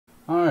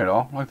Alright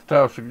all, like the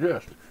title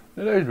suggests,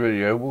 in today's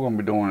video we're going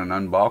to be doing an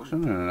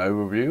unboxing and an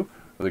overview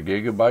of the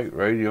GIGABYTE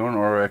Radeon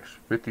RX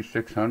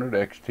 5600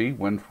 XT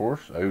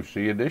WINDFORCE OC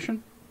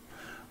edition.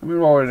 Let me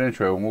roll that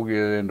intro and we'll get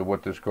into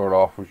what this card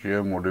offers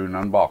you and we'll do an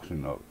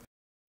unboxing of it.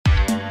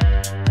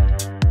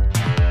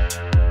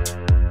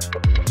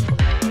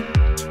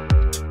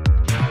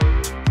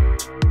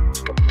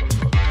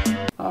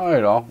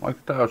 Alright all,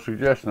 like the title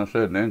suggests and I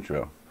said in the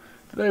intro,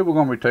 today we're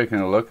going to be taking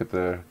a look at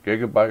the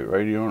GIGABYTE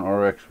Radeon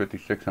RX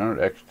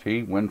 5600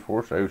 XT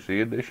WINDFORCE OC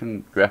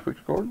edition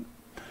graphics card.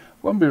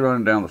 We're going to be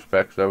running down the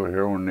specs over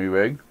here on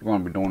Newegg. We're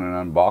going to be doing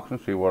an unboxing,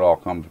 see what all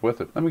comes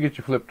with it. Let me get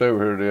you flipped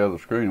over here to the other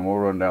screen and we'll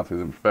run down through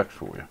them specs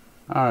for you.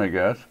 Alright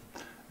guys,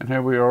 and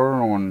here we are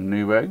on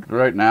Newegg.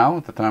 Right now,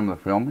 at the time of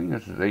the filming,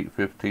 this is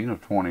 8/15 of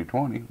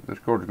 2020. This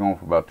card is going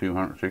for about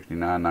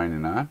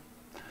 $269.99.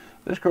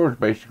 This card is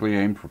basically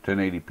aimed for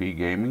 1080p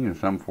gaming and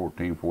some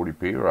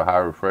 1440p or a high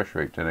refresh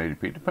rate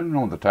 1080p, depending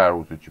on the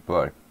titles that you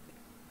play.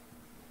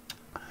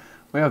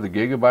 We have the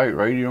GIGABYTE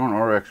Radeon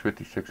RX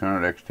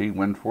 5600 XT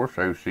WINDFORCE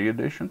OC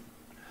edition.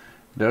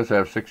 It does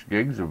have 6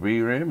 gigs of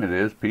VRAM. It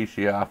is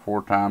PCI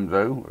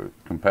 4x0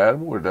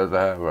 compatible. It does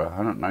have a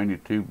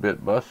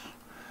 192-bit bus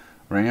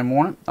RAM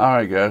on it.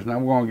 Alright guys, now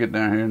we're going to get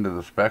down here into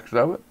the specs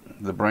of it.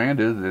 The brand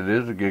is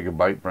a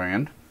GIGABYTE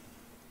brand.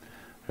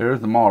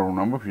 Here's the model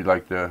number if you'd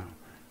like to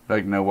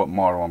know what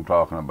model I'm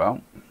talking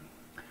about.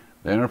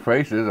 The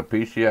interface is a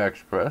PCI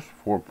Express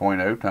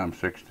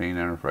 4.0x16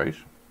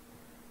 interface.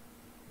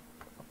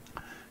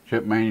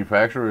 Chip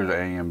manufacturer is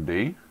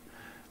AMD.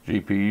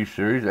 GPU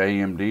series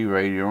AMD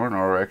Radeon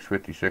RX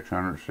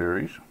 5600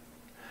 series.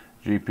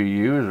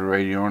 GPU is a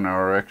Radeon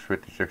RX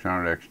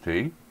 5600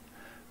 XT.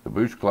 The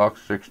boost clock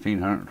is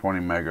 1620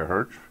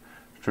 MHz.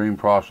 Stream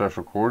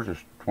processor cores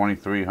is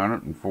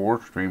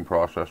 2304 stream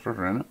processors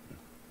in it.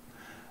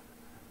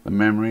 The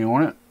memory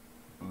on it,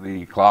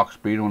 the clock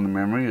speed on the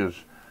memory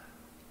is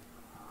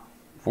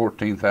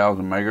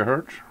 14,000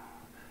 MHz.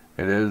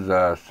 It is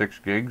 6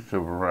 gigs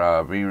of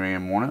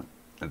VRAM on it.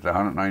 It's a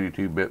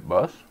 192-bit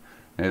bus.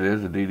 It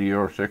is a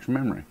DDR6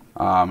 memory.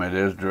 It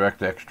is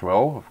DirectX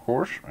 12, of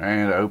course,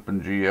 and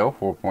OpenGL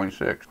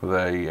 4.6 for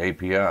the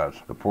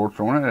APIs. The ports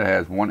on it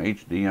has one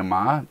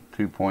HDMI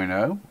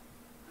 2.0.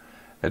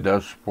 It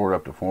does support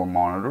up to 4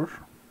 monitors.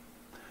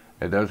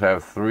 It does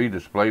have 3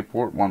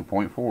 DisplayPort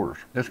 1.4s.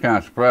 This kind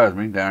of surprised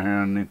me. Down here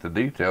underneath the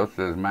details it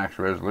says max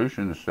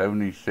resolution is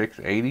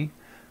 7680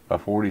 by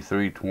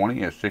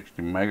 4320 at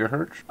 60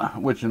 MHz,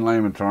 which in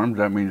layman terms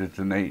that means it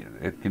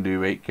can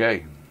do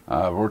 8K.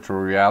 Virtual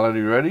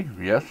reality ready,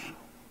 yes.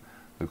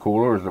 The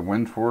cooler is the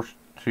WINDFORCE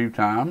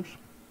 2x.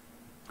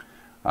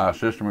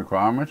 System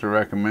requirements, it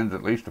recommends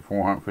at least a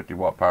 450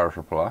 watt power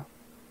supply.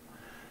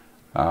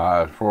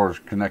 As far as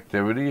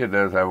connectivity, it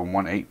does have a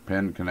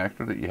 8-pin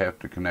connector that you have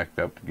to connect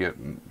up to get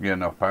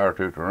enough power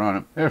to run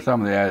it. There's some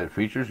of the added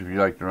features if you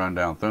like to run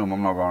down through them.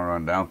 I'm not going to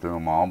run down through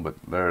them all, but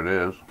there it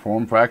is.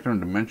 Form factor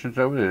and dimensions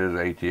of it is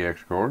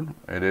ATX cord.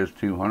 It is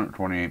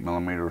 228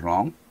 millimeters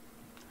long.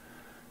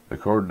 The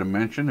cord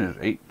dimension is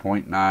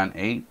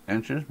 8.98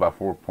 inches by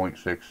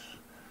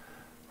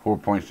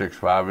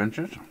 4.65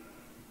 inches.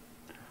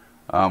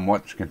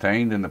 What's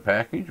contained in the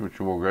package, which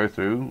we'll go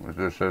through, is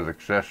this says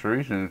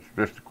accessories, and it's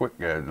just a quick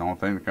guide, the only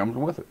thing that comes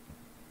with it.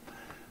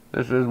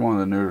 This is one of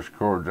the newest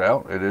cards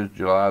out. It is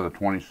July the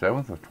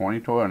 27th of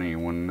 2020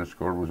 when this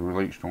card was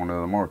released onto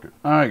the market.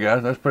 Alright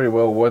guys, that's pretty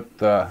well what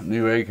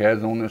Newegg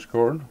has on this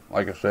card.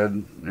 Like I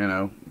said, you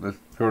know, this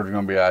card is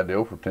going to be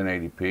ideal for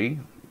 1080p,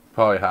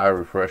 probably high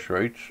refresh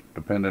rates,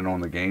 depending on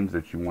the games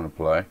that you want to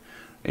play.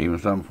 Even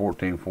some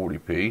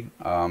 1440p.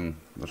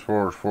 As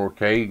far as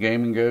 4K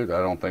gaming goes,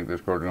 I don't think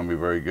this card is going to be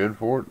very good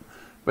for it,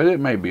 but it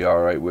may be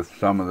alright with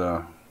some of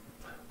the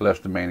less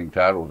demanding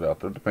titles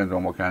out there. Depends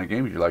on what kind of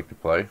games you like to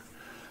play.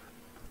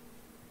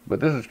 But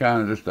this is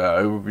kind of just an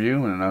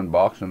overview and an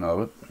unboxing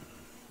of it.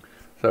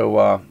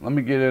 So let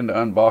me get into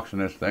unboxing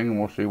this thing and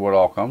we'll see what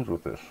all comes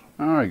with this.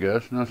 Alright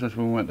guys, now since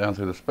we went down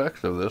through the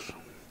specs of this,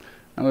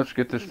 now let's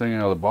get this thing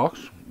out of the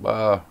box.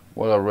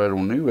 What I read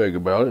on Newegg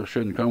about it, it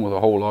shouldn't come with a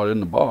whole lot in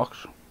the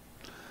box.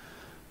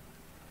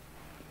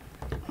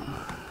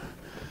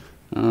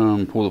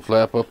 Pull the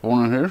flap up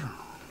on it here.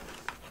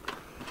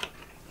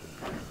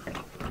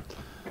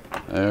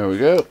 There we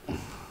go.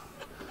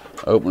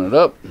 Open it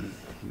up.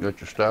 You got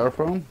your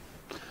styrofoam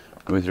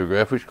with your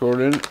graphics card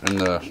in it,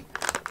 and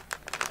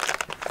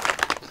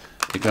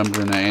it comes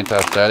in an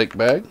anti-static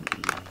bag.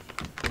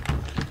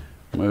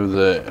 Move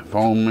the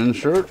foam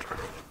insert.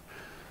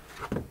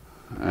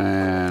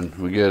 And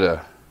we get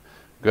a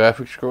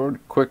graphics card,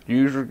 quick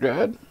user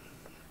guide.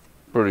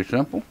 Pretty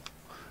simple,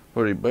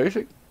 pretty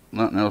basic,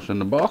 nothing else in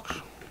the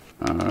box.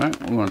 Alright,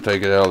 we're going to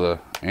take it out of the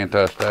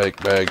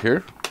anti-static bag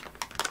here.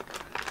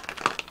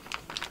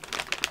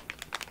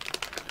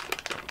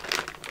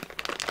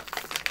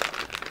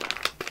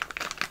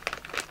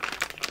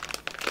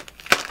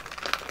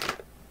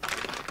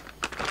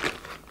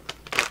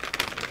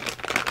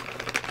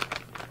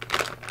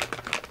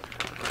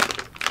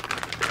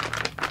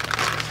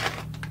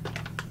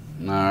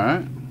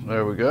 Alright,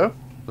 there we go.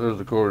 There's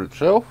the cord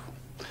itself.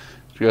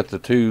 got the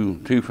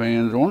two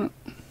fans on it.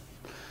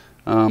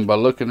 By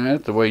looking at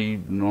it, the way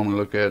you normally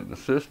look at the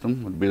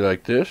system would be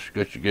like this.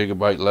 Got your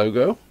Gigabyte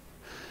logo.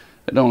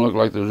 It don't look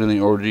like there's any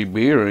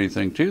RGB or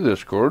anything to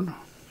this cord,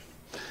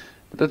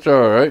 but that's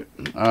alright.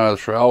 The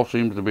trowel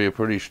seems to be a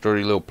pretty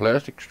sturdy little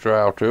plastic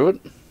trowel to it,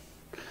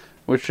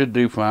 which should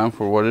do fine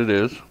for what it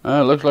is.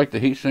 It looks like the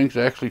heat sink's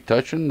actually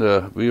touching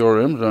the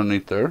VRMs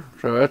underneath there,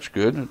 so that's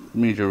good. It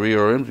means your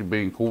VRMs are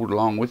being cooled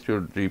along with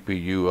your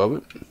GPU of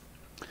it.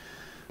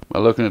 By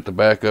looking at the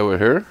back of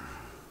it here,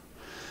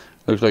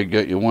 looks like you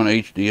got your one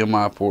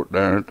HDMI port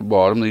down at the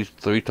bottom. These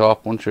three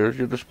top ones here is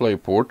your display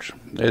ports.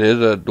 It is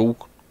a dual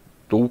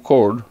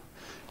cord,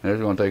 and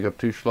it's going to take up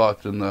 2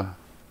 slots in the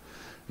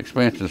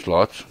expansion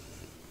slots.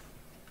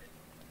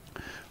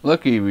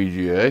 Lucky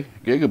VGA,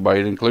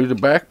 Gigabyte includes a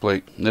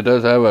backplate. It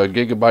does have a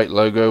Gigabyte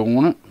logo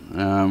on it,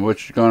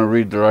 which is going to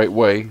read the right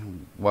way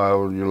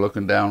while you're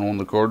looking down on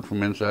the cord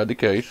from inside the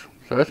case.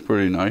 So that's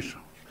pretty nice.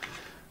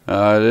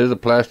 It is a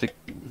plastic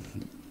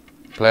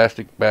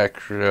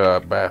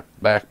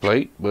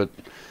backplate, but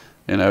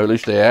you know, at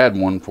least they add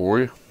one for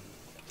you.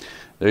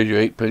 There's your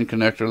 8-pin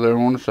connector there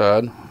on the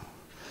side.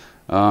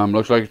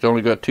 Looks like it's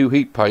only got 2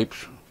 heat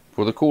pipes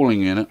for the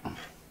cooling in it,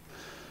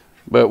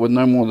 but with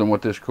no more than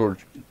what this cord,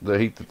 the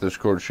heat that this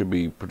cord should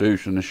be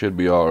producing, it should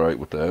be alright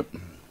with that.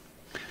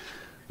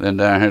 Then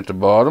down here at the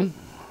bottom,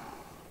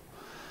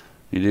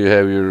 you do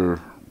have your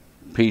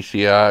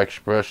PCI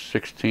Express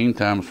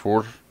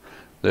 16x4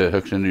 that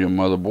hooks into your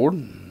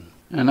motherboard.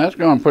 And that's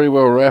going to pretty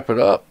well wrap it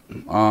up. There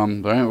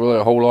ain't really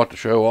a whole lot to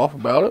show off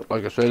about it.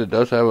 Like I said, it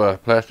does have a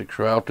plastic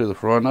shroud to the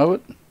front of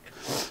it.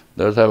 It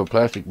does have a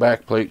plastic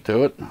back plate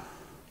to it.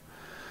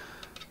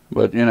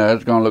 But, you know,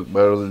 it's going to look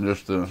better than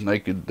just the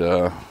naked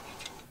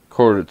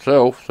cord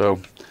itself.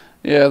 So,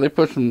 yeah, I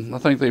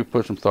think they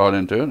put some thought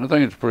into it. I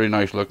think it's a pretty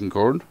nice looking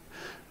cord.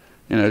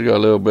 You know, it's got a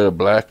little bit of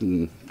black,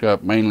 and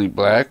got mainly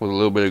black with a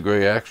little bit of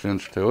gray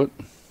accents to it.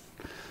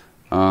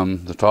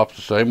 The top's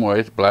the same way.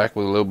 It's black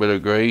with a little bit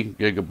of gray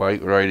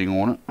Gigabyte writing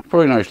on it.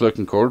 Pretty nice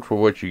looking cord for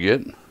what you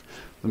get.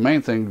 The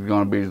main thing is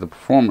going to be the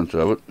performance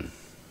of it.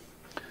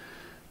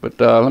 But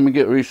let me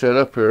get reset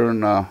up here,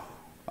 and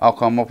I'll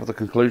come up with a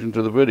conclusion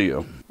to the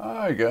video.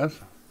 Alright guys,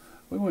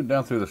 we went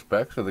down through the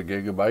specs of the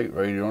GIGABYTE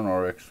Radeon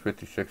RX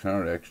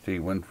 5600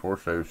 XT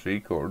WINDFORCE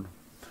OC cord.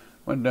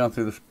 Went down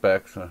through the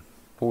specs,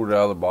 pulled it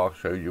out of the box,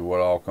 showed you what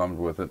all comes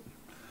with it.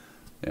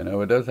 You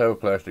know, it does have a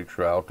plastic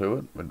shroud to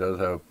it. It does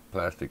have a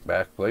plastic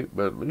backplate,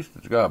 but at least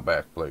it's got a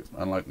backplate.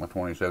 Unlike my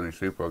 2070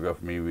 Super I got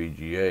from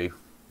EVGA,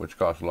 which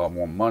costs a lot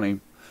more money,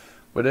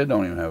 but it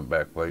don't even have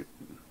a backplate.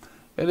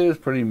 It is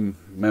pretty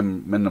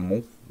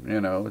minimal.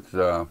 You know, it's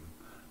a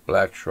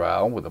black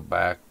shroud with a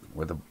black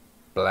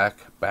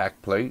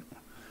backplate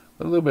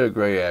with a little bit of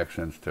gray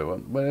accents to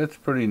it, but it's a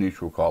pretty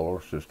neutral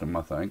color system,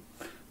 I think.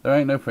 There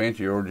ain't no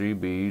fancy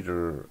RGBs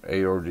or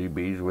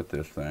ARGBs with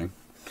this thing.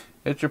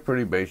 It's a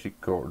pretty basic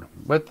cord,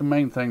 but the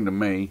main thing to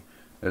me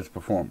is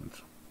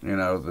performance. You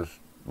know, the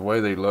way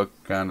they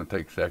look kind of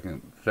takes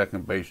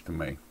second base to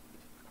me.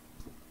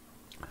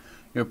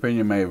 Your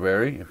opinion may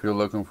vary. If you're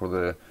looking for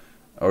the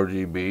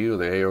RGB or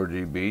the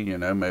ARGB, you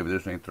know, maybe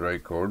this ain't the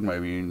right cord.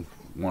 Maybe you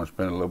want to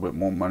spend a little bit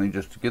more money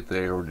just to get the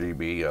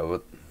ARGB of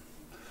it.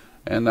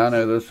 And I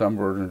know there's some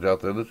versions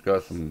out there that's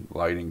got some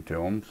lighting to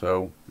them,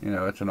 so, you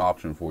know, it's an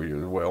option for you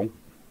as well.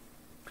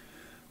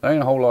 There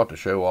ain't a whole lot to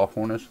show off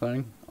on this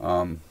thing.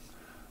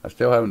 I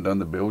still haven't done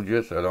the build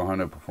yet, so I don't have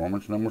no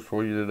performance numbers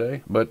for you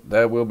today, but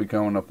that will be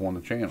coming up on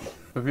the channel.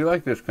 If you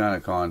like this kind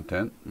of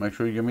content, make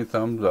sure you give me a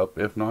thumbs up.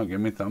 If not,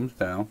 give me a thumbs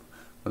down.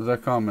 There's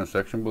that comment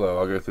section below.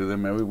 I'll go through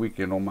them every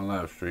weekend on my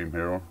live stream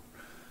here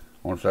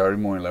on Saturday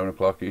morning, 11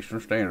 o'clock Eastern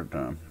Standard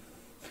Time.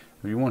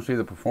 If you want to see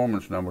the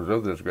performance numbers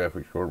of this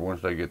graphics card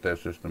once they get that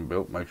system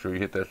built, make sure you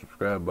hit that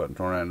subscribe button,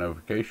 turn on that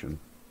notification.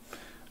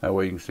 That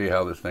way you can see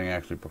how this thing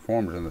actually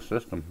performs in the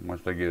system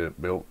once they get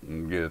it built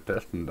and get a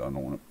testing done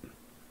on it.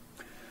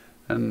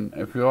 And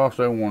if you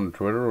also want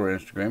Twitter or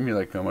Instagram, you'd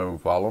like to come over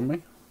and follow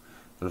me.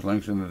 There's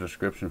links in the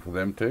description for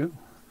them too.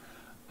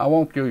 I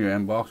won't kill your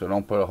inbox. I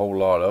don't put a whole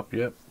lot up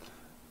yet.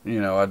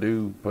 You know, I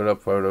do put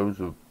up photos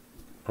of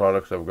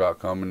products I've got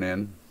coming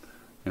in.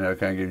 You know, it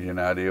kind of gives you an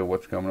idea of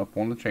what's coming up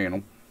on the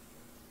channel.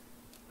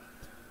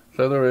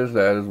 So there is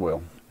that as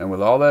well. And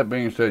with all that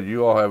being said,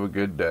 you all have a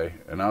good day.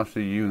 And I'll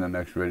see you in the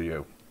next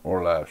video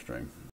or live stream.